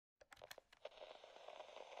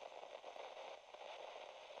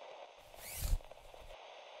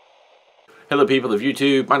Hello people of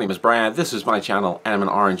YouTube, my name is Brad, this is my channel, and I'm an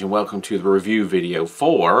Orange, and welcome to the review video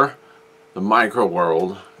for the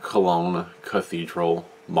Microworld Cologne Cathedral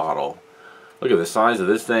model. Look at the size of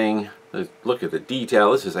this thing, look at the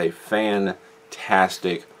detail. This is a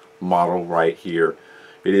fantastic model right here.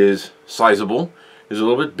 It is sizable, it's a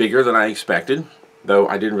little bit bigger than I expected, though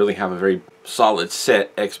I didn't really have a very solid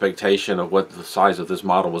set expectation of what the size of this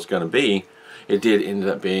model was going to be. It did end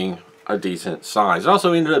up being a decent size. It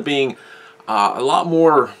also ended up being a lot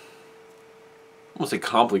more, I won't say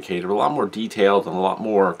complicated, but a lot more detailed and a lot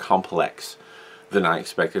more complex than I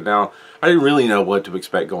expected. Now, I didn't really know what to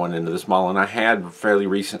expect going into this model, and I had fairly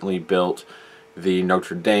recently built the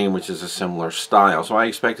Notre Dame, which is a similar style, so I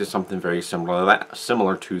expected something very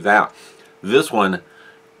similar to that. This one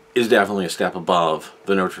is definitely a step above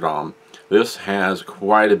the Notre Dame. This has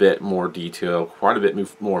quite a bit more detail, quite a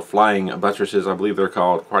bit more flying buttresses, I believe they're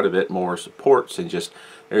called, quite a bit more supports, and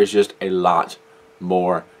there's just a lot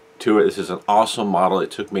more to it. This is an awesome model.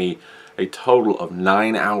 It took me a total of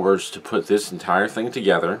 9 hours to put this entire thing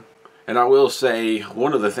together. And I will say,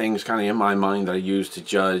 one of the things kind of in my mind that I use to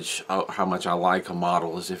judge how much I like a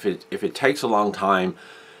model is if it takes a long time,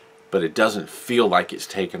 but it doesn't feel like it's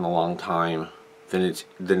taken a long time, then it's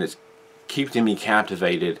keeping me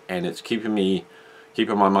captivated, and it's keeping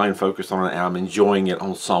my mind focused on it, and I'm enjoying it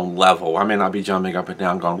on some level. I may not be jumping up and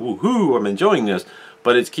down going, woohoo, I'm enjoying this,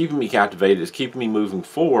 but it's keeping me captivated, it's keeping me moving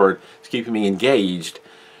forward, it's keeping me engaged,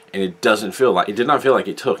 and it did not feel like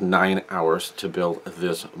it took 9 hours to build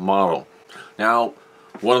this model. Now,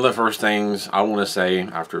 one of the first things I want to say,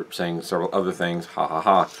 after saying several other things,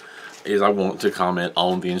 is I want to comment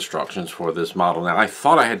on the instructions for this model. Now, I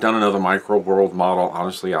thought I had done another Microworld model.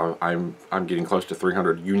 Honestly, I'm getting close to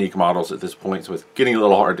 300 unique models at this point, so it's getting a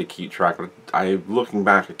little hard to keep track. But looking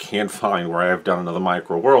back, I can't find where I have done another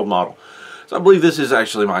Microworld model. So I believe this is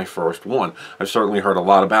actually my first one. I've certainly heard a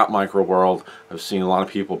lot about Microworld. I've seen a lot of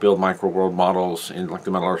people build Microworld models in like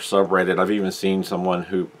the Metal Earth subreddit. I've even seen someone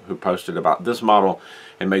who posted about this model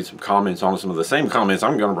and made some comments on some of the same comments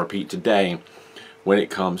I'm going to repeat today when it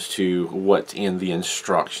comes to what's in the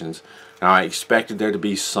instructions. Now, I expected there to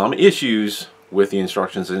be some issues with the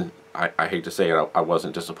instructions, and I hate to say it, I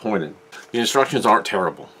wasn't disappointed. The instructions aren't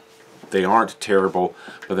terrible. They aren't terrible,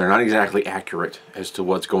 but they're not exactly accurate as to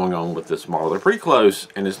what's going on with this model. They're pretty close,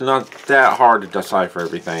 and it's not that hard to decipher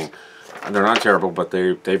everything. They're not terrible, but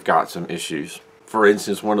they've got some issues. For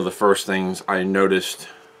instance, one of the first things I noticed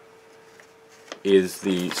is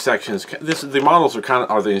the sections.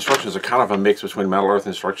 The instructions are kind of a mix between Metal Earth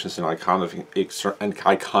instructions and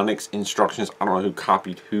Iconics instructions. I don't know who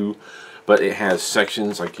copied who, but it has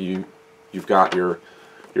sections like you've got your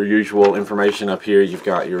usual information up here. You've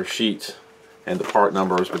got your sheets and the part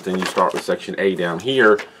numbers, but then you start with section A down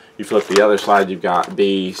here. You flip the other side, you've got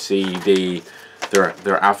B, C, D.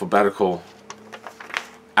 They're alphabetically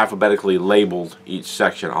labeled, each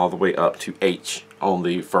section, all the way up to H on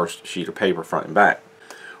the first sheet of paper, front and back.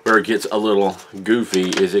 Where it gets a little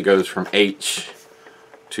goofy is it goes from H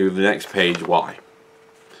to the next page, Y,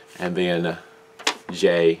 and then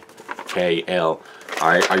J, K, L.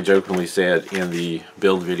 I jokingly said in the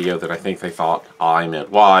build video that I think they thought I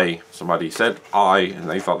meant Y. Somebody said I, and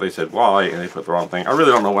they thought they said Y, and they put the wrong thing. I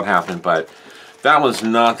really don't know what happened, but that one's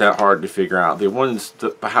not that hard to figure out.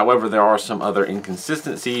 However, there are some other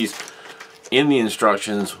inconsistencies in the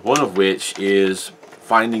instructions, one of which is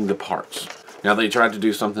finding the parts. Now, they tried to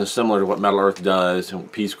do something similar to what Metal Earth does and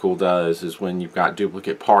what Peace Cool does, is when you've got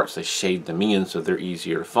duplicate parts, they shade them in so they're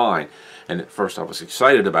easier to find. And at first I was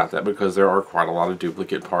excited about that because there are quite a lot of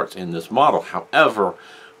duplicate parts in this model. However,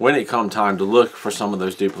 when it come time to look for some of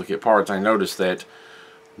those duplicate parts, I noticed that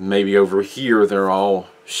maybe over here they're all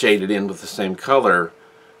shaded in with the same color,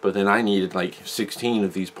 but then I needed like 16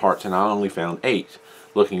 of these parts and I only found 8.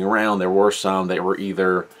 Looking around, there were some that were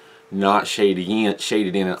either not shaded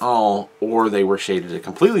in at all, or they were shaded a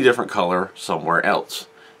completely different color somewhere else,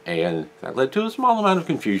 and that led to a small amount of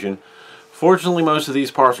confusion. Fortunately, most of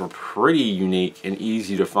these parts were pretty unique and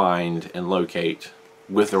easy to find and locate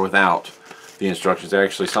with or without the instructions.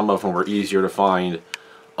 Actually, some of them were easier to find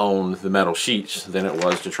on the metal sheets than it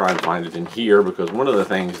was to try and find it in here, because one of the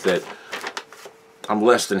things that I'm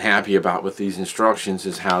less than happy about with these instructions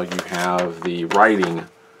is how you have the writing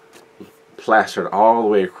plastered all the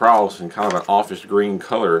way across in kind of an office green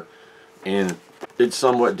color, and it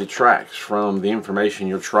somewhat detracts from the information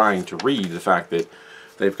you're trying to read. The fact that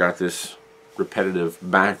they've got this repetitive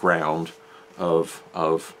background of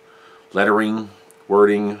lettering,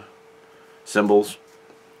 wording, symbols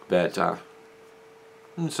that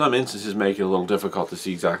in some instances make it a little difficult to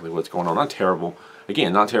see exactly what's going on. Not terrible,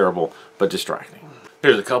 again, not terrible, but distracting.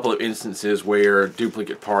 Here's a couple of instances where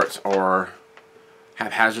duplicate parts are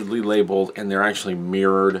haphazardly labeled and they're actually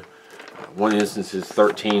mirrored. One instance is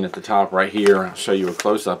 13 at the top right here. I'll show you a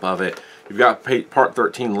close-up of it. You've got part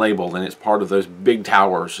 13 labeled, and it's part of those big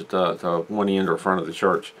towers at the one end or front of the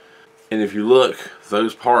church. And if you look,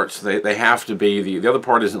 those parts, they have to be, the other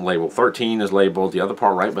part isn't labeled. 13 is labeled, the other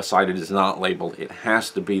part right beside it is not labeled. It has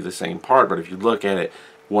to be the same part, but if you look at it,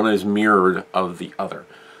 one is mirrored of the other.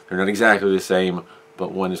 They're not exactly the same,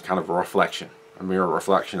 but one is kind of a reflection, a mirror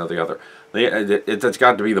reflection of the other. It's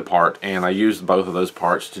got to be the part, and I used both of those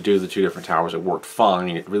parts to do the two different towers. It worked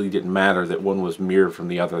fine. It really didn't matter that one was mirrored from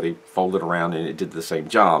the other. They folded around and it did the same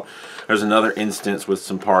job. There's another instance with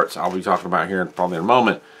some parts I'll be talking about here probably in a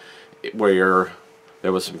moment, where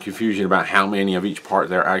there was some confusion about how many of each part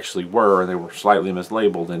there actually were, and they were slightly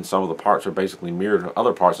mislabeled, and some of the parts are basically mirrored to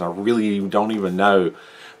other parts, and I really don't even know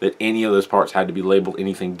that any of those parts had to be labeled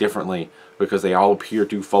anything differently, because they all appear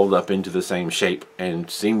to fold up into the same shape and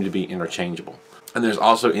seem to be interchangeable. And there's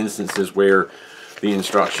also instances where the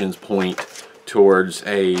instructions point towards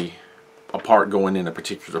a part going in a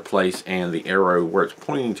particular place and the arrow where it's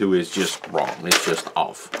pointing to is just wrong. It's just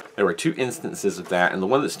off. There were two instances of that, and the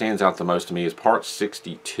one that stands out the most to me is part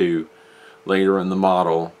 62. Later in the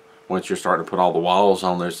model, once you're starting to put all the walls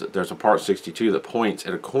on, there's a part 62 that points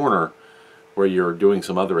at a corner where you're doing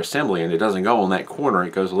some other assembly, and it doesn't go on that corner.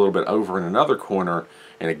 It goes a little bit over in another corner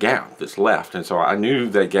and a gap that's left. And so I knew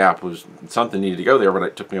that gap was something needed to go there, but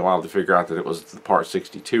it took me a while to figure out that it was the part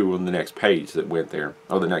 62 on the next page that went there,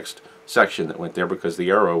 or the next section that went there, because the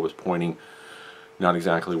arrow was pointing not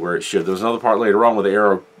exactly where it should. There was another part later on where the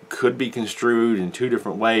arrow could be construed in two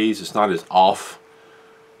different ways. It's not as off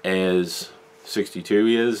as 62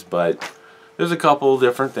 is, but there's a couple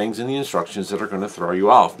different things in the instructions that are going to throw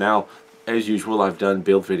you off. Now, as usual, I've done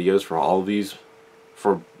build videos for all of these,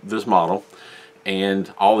 for this model,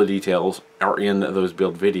 and all the details are in those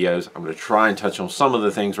build videos. I'm going to try and touch on some of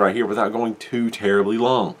the things right here without going too terribly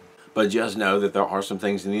long. But just know that there are some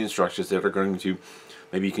things in the instructions that are going to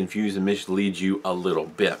maybe confuse and mislead you a little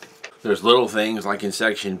bit. There's little things like in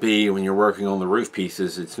section B, when you're working on the roof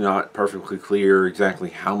pieces, it's not perfectly clear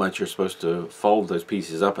exactly how much you're supposed to fold those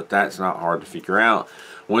pieces up, but that's not hard to figure out.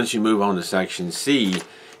 Once you move on to section C,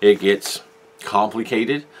 it gets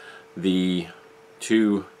complicated. The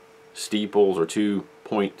two steeples or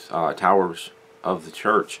 2-point towers of the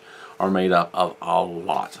church are made up of a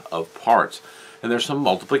lot of parts, and there's some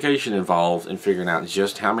multiplication involved in figuring out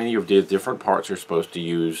just how many of the different parts you're supposed to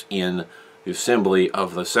use in the assembly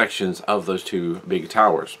of the sections of those two big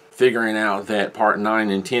towers. Figuring out that part 9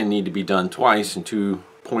 and 10 need to be done twice in 2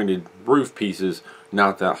 pointed roof pieces,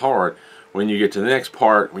 not that hard. When you get to the next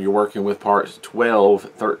part, when you're working with parts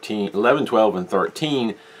 12, 13, 11, 12, and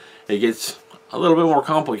 13, it gets a little bit more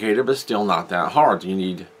complicated, but still not that hard. You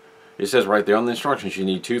need, it says right there on the instructions, you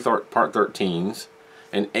need 2 part 13s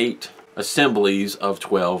and 8 assemblies of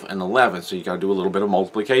 12 and 11. So you got to do a little bit of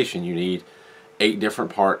multiplication. You need 8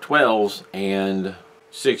 different part 12s and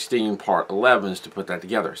 16 part 11s to put that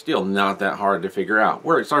together. Still not that hard to figure out.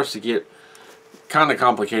 Where it starts to get kind of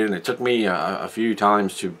complicated, and it took me a few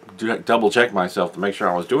times to double check myself to make sure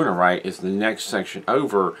I was doing it right, is the next section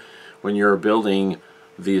over, when you're building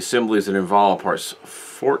the assemblies that involve parts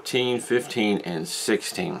 14, 15, and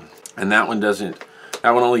 16. And that one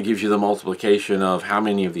only gives you the multiplication of how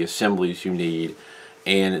many of the assemblies you need,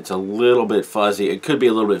 and it's a little bit fuzzy. It could be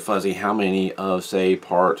a little bit fuzzy how many of, say,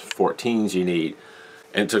 part 14s you need.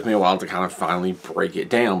 And it took me a while to kind of finally break it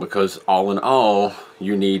down, because all in all,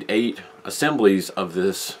 you need 8 assemblies of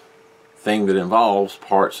this thing that involves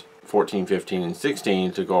parts 14, 15, and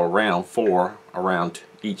 16 to go around, 4 around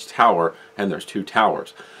each tower, and there's 2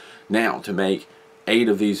 towers. Now, to make 8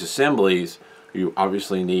 of these assemblies, you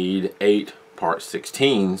obviously need 8 part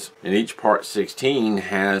 16s, and each part 16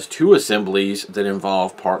 has 2 assemblies that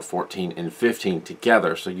involve part 14 and 15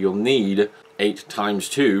 together. So you'll need 8 times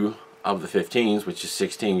 2 of the 15s, which is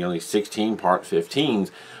 16. You'll need 16 part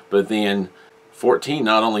 15s, but then 14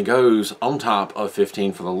 not only goes on top of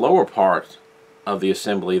 15 for the lower part of the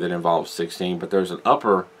assembly that involves 16, but there's an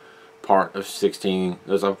upper part of 16.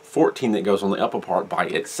 There's a 14 that goes on the upper part by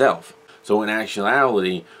itself. So in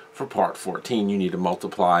actuality, for part 14, you need to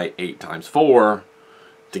multiply 8 times 4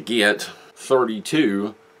 to get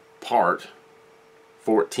 32 part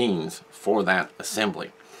 14s for that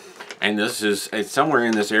assembly. And it's somewhere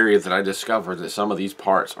in this area that I discovered that some of these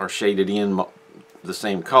parts are shaded in the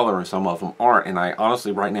same color and some of them aren't, and I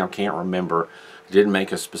honestly right now can't remember. I didn't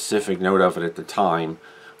make a specific note of it at the time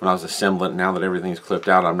when I was assembling. Now that everything's clipped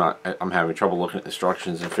out, I'm having trouble looking at the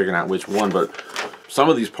instructions and figuring out which one, but some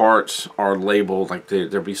of these parts are labeled, like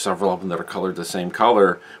there'll be several of them that are colored the same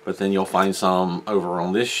color, but then you'll find some over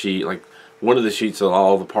on this sheet, like one of the sheets of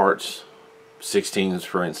all the parts 16s,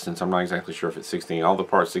 for instance. I'm not exactly sure if it's 16. All the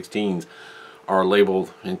parts 16s are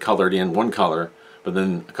labeled and colored in one color, but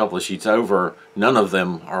then a couple of sheets over, none of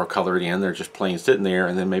them are colored in. They're just plain sitting there,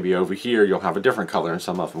 and then maybe over here you'll have a different color and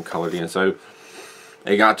some of them colored in. So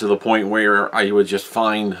it got to the point where I would just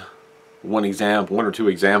find one or two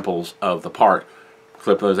examples of the part,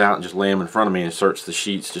 flip those out and just lay them in front of me and search the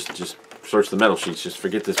sheets, just search the metal sheets, just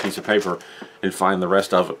forget this piece of paper and find the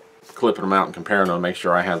rest of it, clipping them out and comparing them to make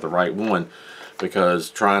sure I had the right one, because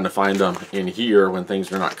trying to find them in here when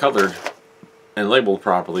things are not colored and labeled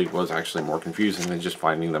properly was actually more confusing than just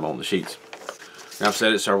finding them on the sheets. Now, I've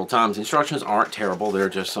said it several times, instructions aren't terrible. There are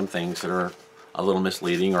just some things that are a little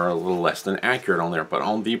misleading or a little less than accurate on there. But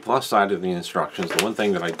on the plus side of the instructions, the one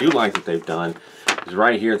thing that I do like that they've done is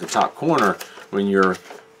right here at the top corner, when you're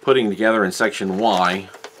putting together in section Y,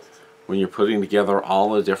 when you're putting together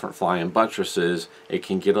all the different flying buttresses, it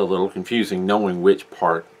can get a little confusing knowing which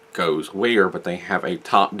part goes where, but they have a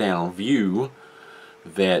top-down view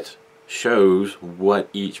that shows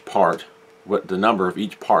what the number of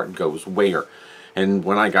each part goes where. And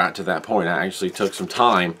when I got to that point, I actually took some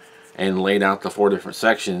time and laid out the 4 different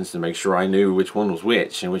sections to make sure I knew which one was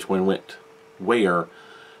which and which one went where,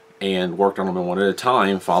 and worked on them one at a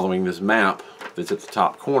time, following this map that's at the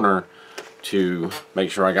top corner to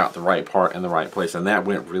make sure I got the right part in the right place. And that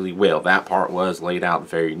went really well. That part was laid out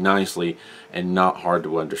very nicely and not hard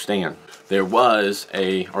to understand. There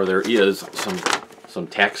is some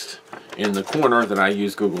text in the corner that I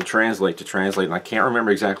use Google Translate to translate, and I can't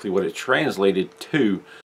remember exactly what it translated to.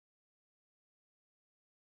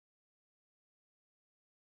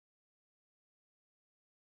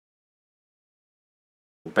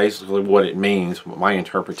 Basically what it means, my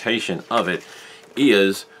interpretation of it,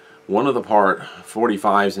 is one of the part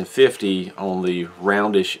 45s and 50 on the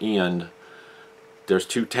roundish end, there's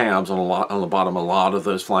 2 tabs on the bottom. A lot of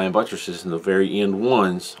those flying buttresses, and the very end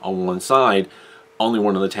ones on one side, only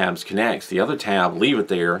one of the tabs connects. The other tab, leave it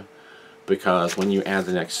there, because when you add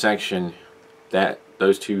the next section,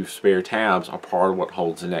 those 2 spare tabs are part of what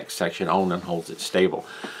holds the next section on and holds it stable.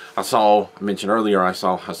 I mentioned earlier, I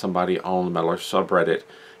saw how somebody on the Metal subreddit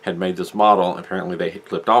had made this model. Apparently they had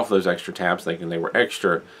clipped off those extra tabs thinking they were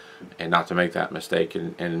extra, and not to make that mistake.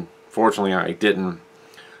 And fortunately I didn't,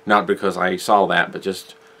 not because I saw that, but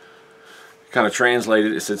just kind of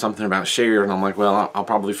translated. It said something about share, and I'm like, well, I'll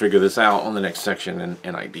probably figure this out on the next section,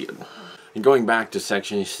 and I did. And going back to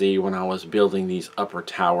section C, when I was building these upper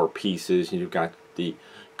tower pieces, you've got the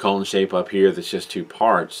cone shape up here that's just 2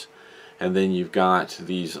 parts, and then you've got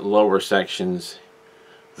these lower sections.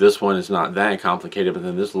 This one is not that complicated, but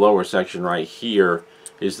then this lower section right here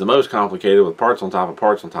is the most complicated, with parts on top of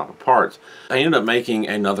parts on top of parts. I ended up making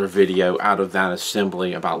another video out of that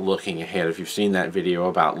assembly about looking ahead. If you've seen that video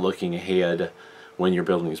about looking ahead when you're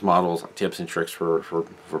building these models, like tips and tricks for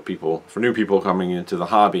new people coming into the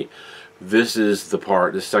hobby, this is the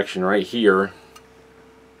part, this section right here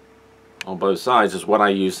on both sides is what I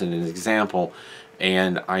used in an example,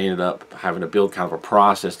 and I ended up having to build kind of a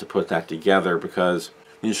process to put that together, because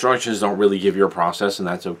the instructions don't really give you a process, and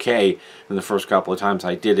that's okay. And the first couple of times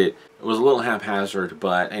I did it, it was a little haphazard,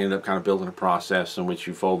 but I ended up kind of building a process in which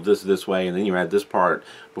you fold this way, and then you add this part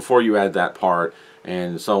before you add that part,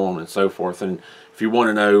 and so on and so forth. And if you want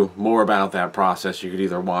to know more about that process, you could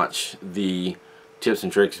either watch the tips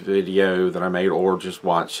and tricks video that I made, or just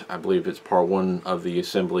watch, I believe it's part 1 of the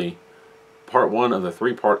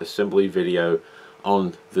 3-part assembly video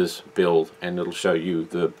on this build, and it'll show you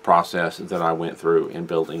the process that I went through in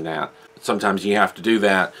building that. Sometimes you have to do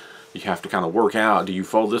that. You have to kind of work out, do you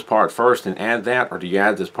fold this part first and add that, or do you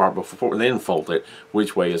add this part before and then fold it?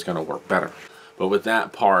 Which way is going to work better? But with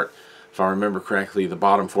that part, if I remember correctly, the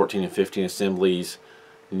bottom 14 and 15 assemblies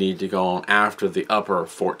need to go on after the upper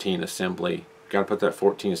 14 assembly. You've got to put that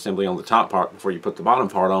 14 assembly on the top part before you put the bottom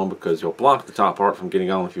part on, because you'll block the top part from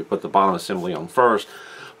getting on if you put the bottom assembly on first.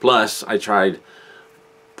 Plus, I tried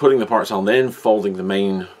putting the parts on, then folding the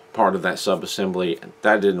main part of that sub-assembly.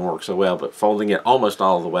 That didn't work so well, but folding it almost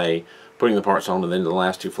all the way, putting the parts on, and then the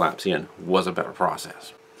last 2 flaps in was a better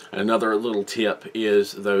process. Another little tip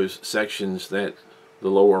is those sections, that the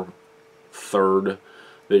lower third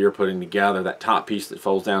that you're putting together, that top piece that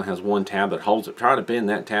folds down has 1 tab that holds it. Try to bend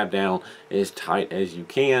that tab down as tight as you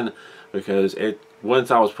can, because once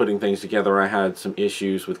I was putting things together, I had some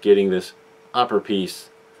issues with getting this upper piece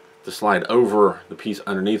to slide over the piece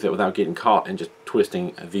underneath it without getting caught and just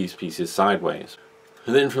twisting these pieces sideways.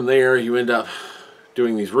 And then from there you end up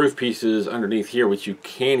doing these roof pieces underneath here, which you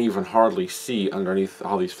can't even hardly see underneath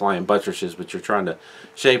all these flying buttresses, but you're trying to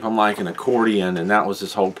shape them like an accordion, and that was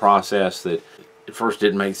this whole process that at first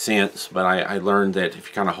didn't make sense, but I learned that if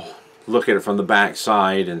you kind of look at it from the back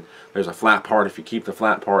side, and there's a flat part, if you keep the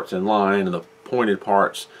flat parts in line and the pointed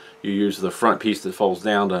parts, you use the front piece that folds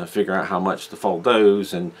down to figure out how much to fold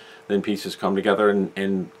those, and then pieces come together,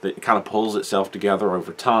 and it kind of pulls itself together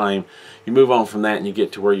over time. You move on from that and you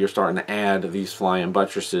get to where you're starting to add these flying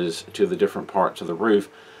buttresses to the different parts of the roof.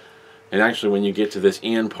 And actually when you get to this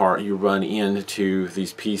end part, you run into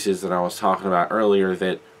these pieces that I was talking about earlier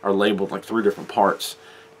that are labeled like 3 different parts,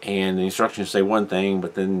 and the instructions say one thing,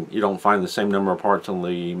 but then you don't find the same number of parts on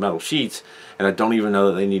the metal sheets, and I don't even know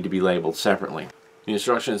that they need to be labeled separately. The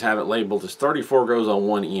instructions have it labeled as 34 goes on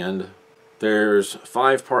one end, there's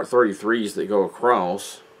 5 part 33s that go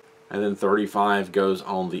across, and then 35 goes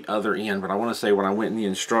on the other end. But I want to say when I went in the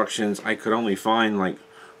instructions, I could only find like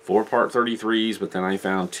 4 part 33s, but then I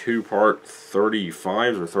found 2 part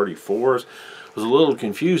 35s or 34s. It was a little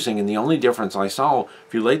confusing, and the only difference I saw,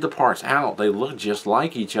 if you laid the parts out, they looked just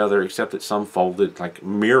like each other, except that some folded like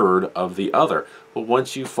mirrored of the other. But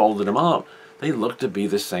once you folded them up, they look to be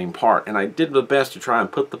the same part, and I did my best to try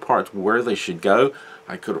and put the parts where they should go.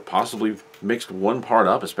 I could have possibly mixed one part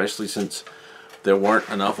up, especially since there weren't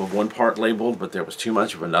enough of one part labeled, but there was too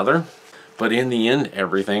much of another. But in the end,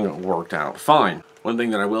 everything worked out fine. One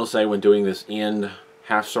thing that I will say when doing this end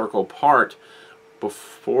half circle part,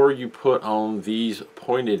 before you put on these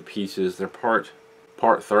pointed pieces, they're part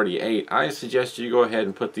 38, I suggest you go ahead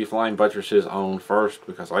and put the flying buttresses on first,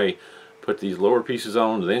 because I put these lower pieces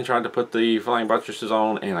on, then tried to put the flying buttresses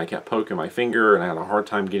on, and I kept poking my finger, and I had a hard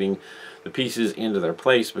time getting the pieces into their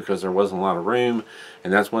place because there wasn't a lot of room.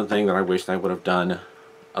 And that's one thing that I wished I would have done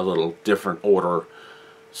a little different order,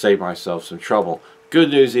 save myself some trouble.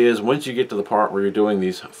 Good news is, once you get to the part where you're doing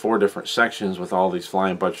these 4 different sections with all these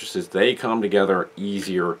flying buttresses, they come together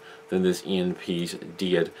easier than this end piece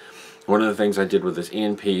did. One of the things I did with this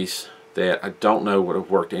end piece that I don't know would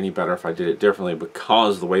have worked any better if I did it differently,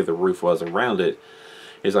 because the way the roof was around it,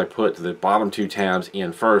 is I put the bottom 2 tabs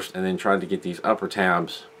in first and then tried to get these upper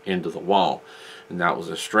tabs into the wall, and that was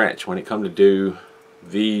a stretch. When it come to do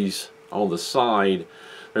these on the side,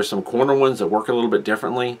 there's some corner ones that work a little bit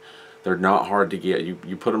differently. They're not hard to get.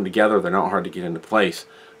 You put them together, they're not hard to get into place.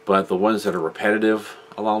 But the ones that are repetitive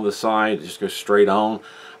along the side, just go straight on.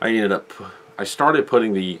 I started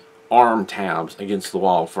putting the arm tabs against the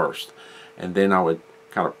wall first, and then I would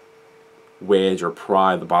kind of wedge or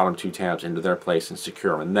pry the bottom 2 tabs into their place and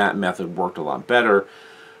secure them, and that method worked a lot better.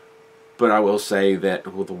 But I will say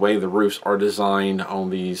that with the way the roofs are designed on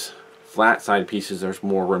these flat side pieces, there's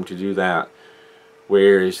more room to do that,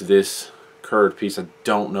 whereas this curved piece, I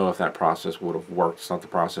don't know if that process would have worked. It's not the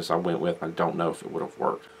process I went with. I don't know if it would have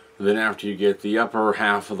worked. Then after you get the upper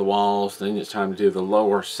half of the walls, then it's time to do the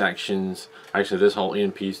lower sections. Actually, this whole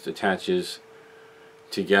end piece attaches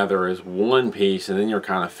together as one piece, and then you're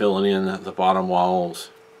kind of filling in the bottom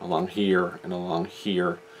walls along here and along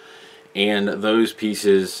here. And those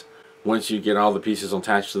pieces, once you get all the pieces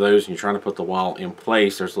attached to those and you're trying to put the wall in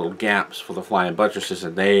place, there's little gaps for the flying buttresses,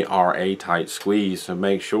 and they are a tight squeeze. So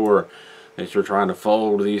make sure that you're trying to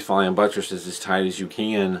fold these flying buttresses as tight as you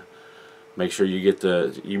can. Make sure you get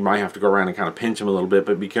you might have to go around and kind of pinch them a little bit,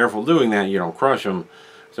 but be careful doing that, you don't crush them.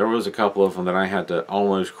 So there was a couple of them that I had to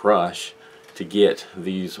almost crush to get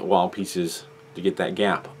these wall pieces, to get that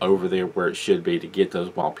gap over there where it should be, to get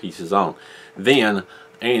those wall pieces on. Then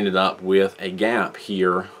I ended up with a gap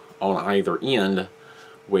here on either end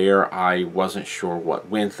where I wasn't sure what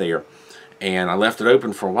went there. And I left it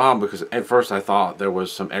open for a while because at first I thought there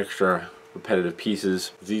was some extra repetitive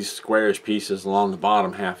pieces. These squarish pieces along the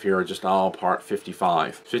bottom half here are just all part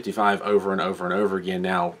 55. 55 over and over and over again.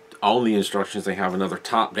 Now, on the instructions, they have another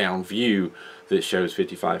top-down view that shows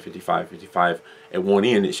 55, 55, 55. At one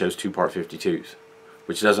end, it shows 2 part 52s,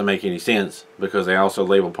 which doesn't make any sense because they also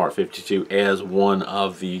label part 52 as one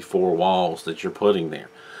of the 4 walls that you're putting there.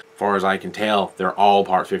 As far as I can tell, they're all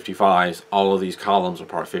part 55s. All of these columns are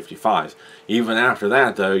part 55s. Even after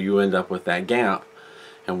that, though, you end up with that gap.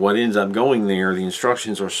 And what ends up going there, the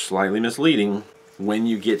instructions are slightly misleading. When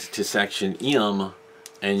you get to section M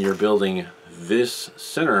and you're building this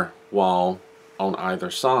center wall on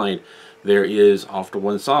either side, there is off to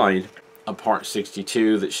one side a part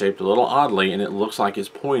 62 that's shaped a little oddly, and it looks like it's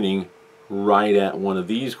pointing right at one of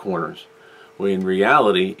these corners. Well, in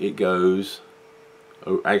reality, it goes,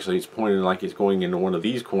 actually it's pointing like it's going into one of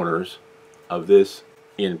these corners of this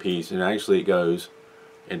end piece, and actually it goes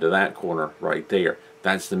into that corner right there.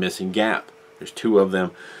 That's the missing gap. There's 2 of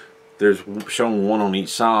them. There's shown one on each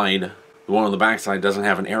side The one on the back side doesn't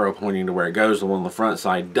have an arrow pointing to where it goes. The one on the front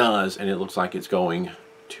side does, and it looks like it's going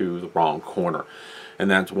to the wrong corner. And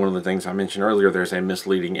that's one of the things I mentioned earlier. There's a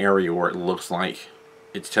misleading area where it looks like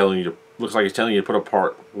it's telling you to put a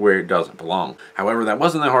part where it doesn't belong. However, that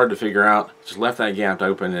wasn't that hard to figure out. Just left that gap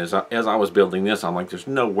open. As I was building this, I'm like, there's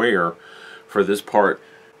nowhere for this part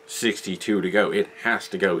 62 to go. It has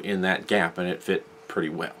to go in that gap, and it fit pretty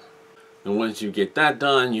well. And once you get that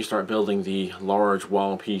done, you start building the large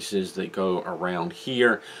wall pieces that go around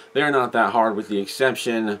here. They're not that hard, with the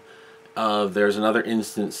exception of there's another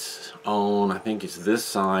instance on, I think it's this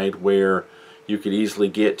side, where you could easily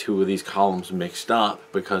get two of these columns mixed up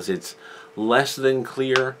because it's less than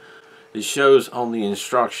clear. It shows on the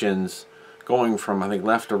instructions going from, I think,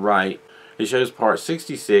 left to right. It shows part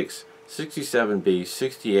 66, 67B,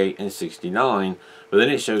 68, and 69, but then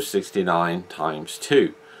it shows 69 times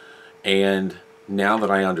 2. And now that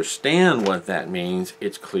I understand what that means,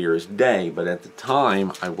 it's clear as day. But at the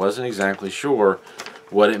time, I wasn't exactly sure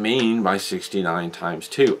what it mean by 69 times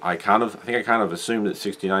 2. I think I kind of assumed that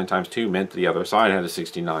 69 times 2 meant the other side had a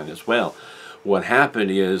 69 as well. What happened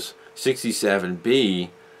is 67B,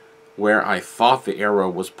 where I thought the arrow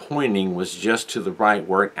was pointing, was just to the right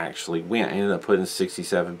where it actually went. I ended up putting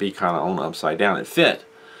 67B kind of on upside down. It fit.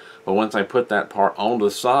 But once I put that part on the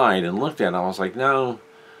side and looked at it, I was like, no,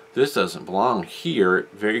 this doesn't belong here. It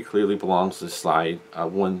very clearly belongs to the side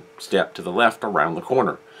one step to the left around the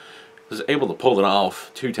corner. I was able to pull it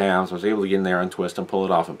off 2 times. I was able to get in there, untwist and pull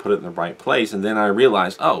it off and put it in the right place. And then I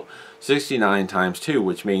realized, oh, 69 times 2,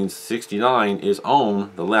 which means 69 is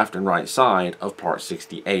on the left and right side of part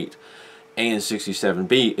 68. And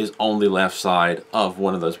 67B is on the left side of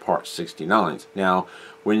one of those part 69s. Now,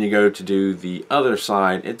 when you go to do the other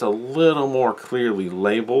side, it's a little more clearly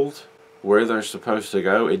labeled where they're supposed to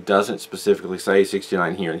go. It doesn't specifically say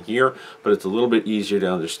 69 here and here, but it's a little bit easier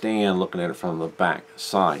to understand looking at it from the back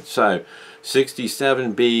side. So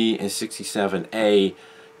 67B and 67A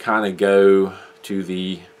kind of go to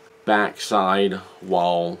the back side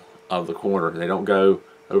wall of the corner. They don't go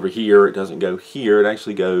over here. It doesn't go here. It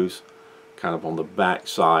actually goes kind of on the back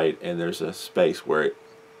side, and there's a space where it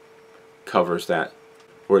covers that,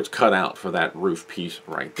 where it's cut out for that roof piece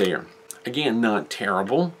right there. Again, not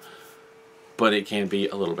terrible, but it can be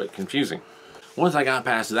a little bit confusing. Once I got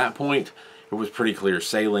past that point, it was pretty clear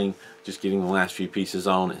sailing, just getting the last few pieces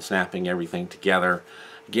on and snapping everything together.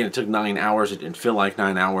 Again, it took 9 hours. It didn't feel like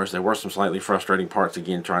 9 hours. There were some slightly frustrating parts,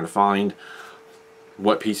 again, trying to find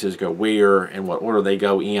what pieces go where and what order they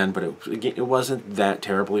go in, but it wasn't that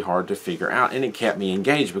terribly hard to figure out, and it kept me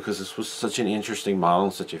engaged because this was such an interesting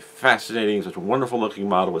model, such a fascinating, such a wonderful looking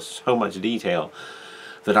model with so much detail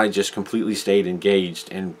that I just completely stayed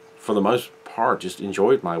engaged, and for the most part just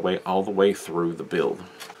enjoyed my way all the way through the build.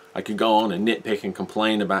 I could go on and nitpick and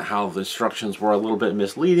complain about how the instructions were a little bit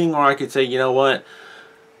misleading, or I could say, you know what,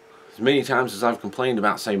 as many times as I've complained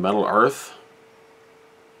about, say, Metal Earth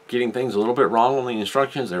getting things a little bit wrong on the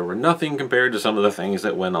instructions, there were nothing compared to some of the things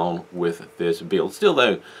that went on with this build. Still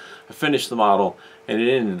though, I finished the model and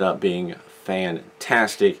it ended up being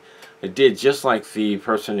fantastic. It did just like the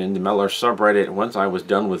person in the Metal Earth subreddit. Once I was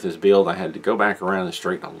done with this build, I had to go back around and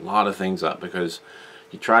straighten a lot of things up, because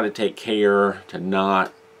you try to take care to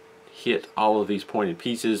not hit all of these pointed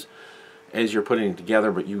pieces as you're putting it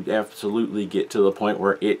together, but you absolutely get to the point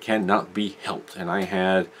where it cannot be helped. And I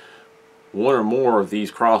had one or more of these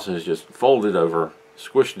crosses just folded over,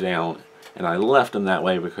 squished down, and I left them that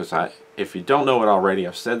way because if you don't know it already,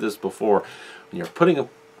 I've said this before, when you're putting a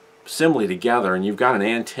assembly together and you've got an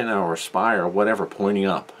antenna or a spire or whatever pointing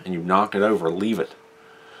up and you knock it over, leave it.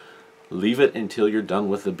 Leave it until you're done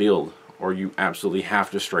with the build, or you absolutely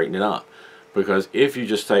have to straighten it up. Because if you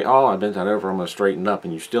just say, oh, I bent that over, I'm going to straighten it up,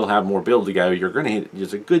 and you still have more build to go, you're going to hit,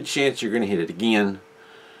 there's a good chance you're going to hit it again.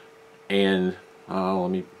 And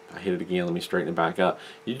I hit it again, let me straighten it back up.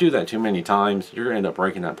 You do that too many times, you're going to end up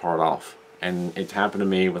breaking that part off. And it's happened to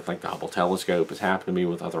me with like the Hubble telescope, it's happened to me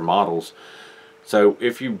with other models. So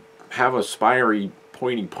if you have a spiry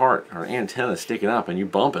pointy part or antenna sticking up and you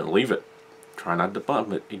bump it, leave it. Try not to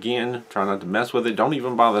bump it again, try not to mess with it. Don't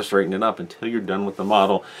even bother straightening it up until you're done with the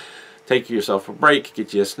model. Take yourself a break,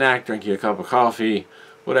 get you a snack, drink you a cup of coffee,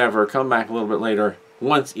 whatever, come back a little bit later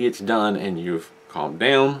once it's done and you've calmed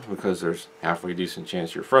down, because there's halfway decent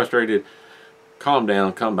chance you're frustrated. Calm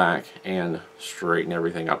down, come back and straighten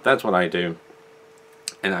everything up. That's what I do,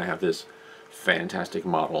 and I have this fantastic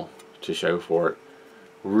model to show for it.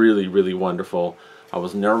 Really, really wonderful. I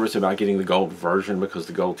was nervous about getting the gold version because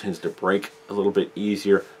the gold tends to break a little bit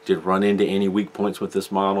easier. Did run into any weak points with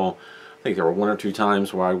this model. I think there were 1 or 2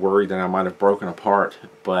 times where I worried that I might have broken apart,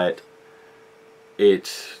 but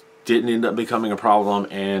it didn't end up becoming a problem,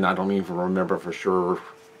 and I don't even remember for sure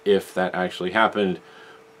if that actually happened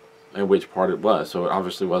and which part it was, so it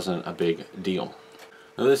obviously wasn't a big deal.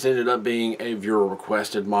 Now, this ended up being a viewer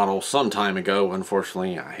requested model some time ago.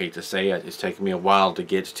 Unfortunately, I hate to say it, it's taken me a while to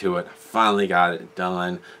get to it. Finally got it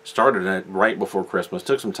done. Started it right before Christmas,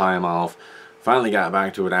 took some time off, finally got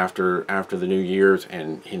back to it after the New Year's,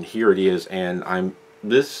 and here it is. And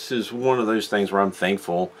this is one of those things where I'm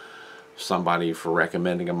thankful somebody for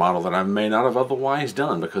recommending a model that I may not have otherwise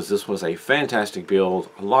done, because this was a fantastic build,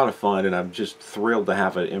 a lot of fun, and I'm just thrilled to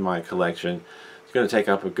have it in my collection. It's going to take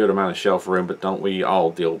up a good amount of shelf room, but don't we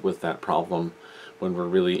all deal with that problem when we're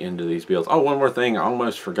really into these builds? Oh, one more thing I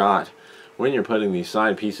almost forgot. When you're putting these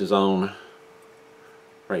side pieces on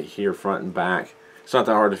right here, front and back, it's not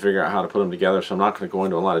that hard to figure out how to put them together, so I'm not going to go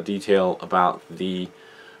into a lot of detail about the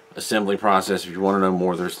assembly process. If you want to know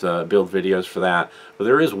more, there's the build videos for that. But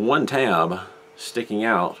there is one tab sticking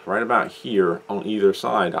out right about here on either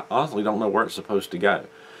side. I honestly don't know where it's supposed to go.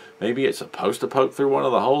 Maybe it's supposed to poke through one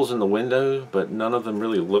of the holes in the window, but none of them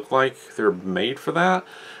really look like they're made for that.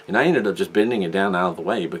 And I ended up just bending it down out of the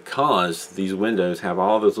way, because these windows have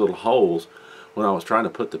all those little holes. When I was trying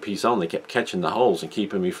to put the piece on, they kept catching the holes and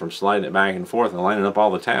keeping me from sliding it back and forth and lining up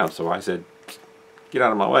all the tabs. So I said, get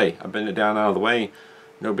out of my way. I bent it down out of the way.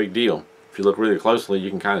 No big deal. If you look really closely,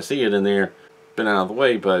 you can kind of see it in there. Been out of the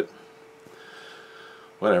way, but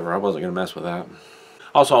whatever. I wasn't going to mess with that.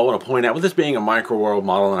 Also, I want to point out, with this being a Microworld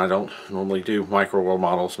model, and I don't normally do Microworld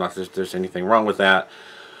models, not that there's anything wrong with that,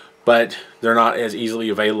 but they're not as easily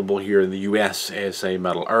available here in the US as, say,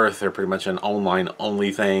 Metal Earth. They're pretty much an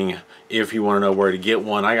online-only thing. If you want to know where to get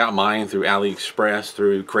one, I got mine through AliExpress,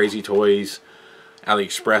 through Crazy Toys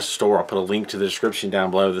AliExpress store. I'll put a link to the description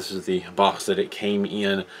down below. This is the box that it came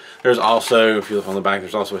in. There's also, if you look on the back,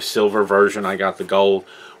 there's also a silver version. I got the gold.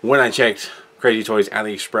 When I checked Crazy Toys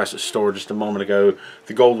AliExpress store just a moment ago,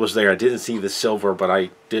 the gold was there. I didn't see the silver, but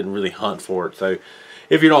I didn't really hunt for it. So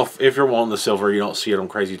if you're wanting the silver, you don't see it on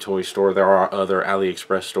Crazy Toys store. There are other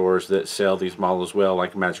AliExpress stores that sell these models as well,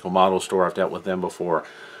 like Magical Model Store. I've dealt with them before.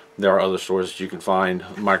 There are other stores that you can find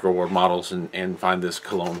Microworld models and find this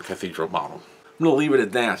Cologne Cathedral model. I'm going to leave it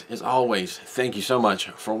at that. As always, thank you so much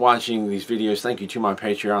for watching these videos. Thank you to my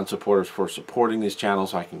Patreon supporters for supporting this channel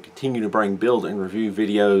so I can continue to bring build and review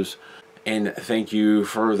videos. And thank you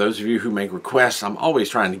for those of you who make requests. I'm always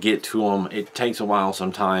trying to get to them. It takes a while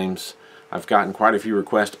sometimes. I've gotten quite a few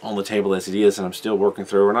requests on the table as it is, and I'm still working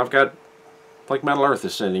through. And I've got, like, Metal Earth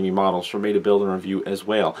is sending me models for me to build and review as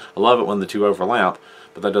well. I love it when the two overlap,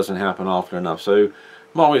 but that doesn't happen often enough. So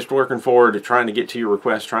I'm always working forward to trying to get to your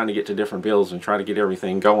requests, trying to get to different builds, and try to get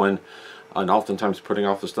everything going. And oftentimes putting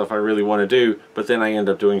off the stuff I really want to do, but then I end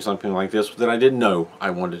up doing something like this that I didn't know I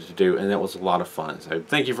wanted to do, and that was a lot of fun. So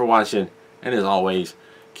thank you for watching, and as always,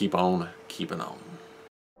 keep on keeping on.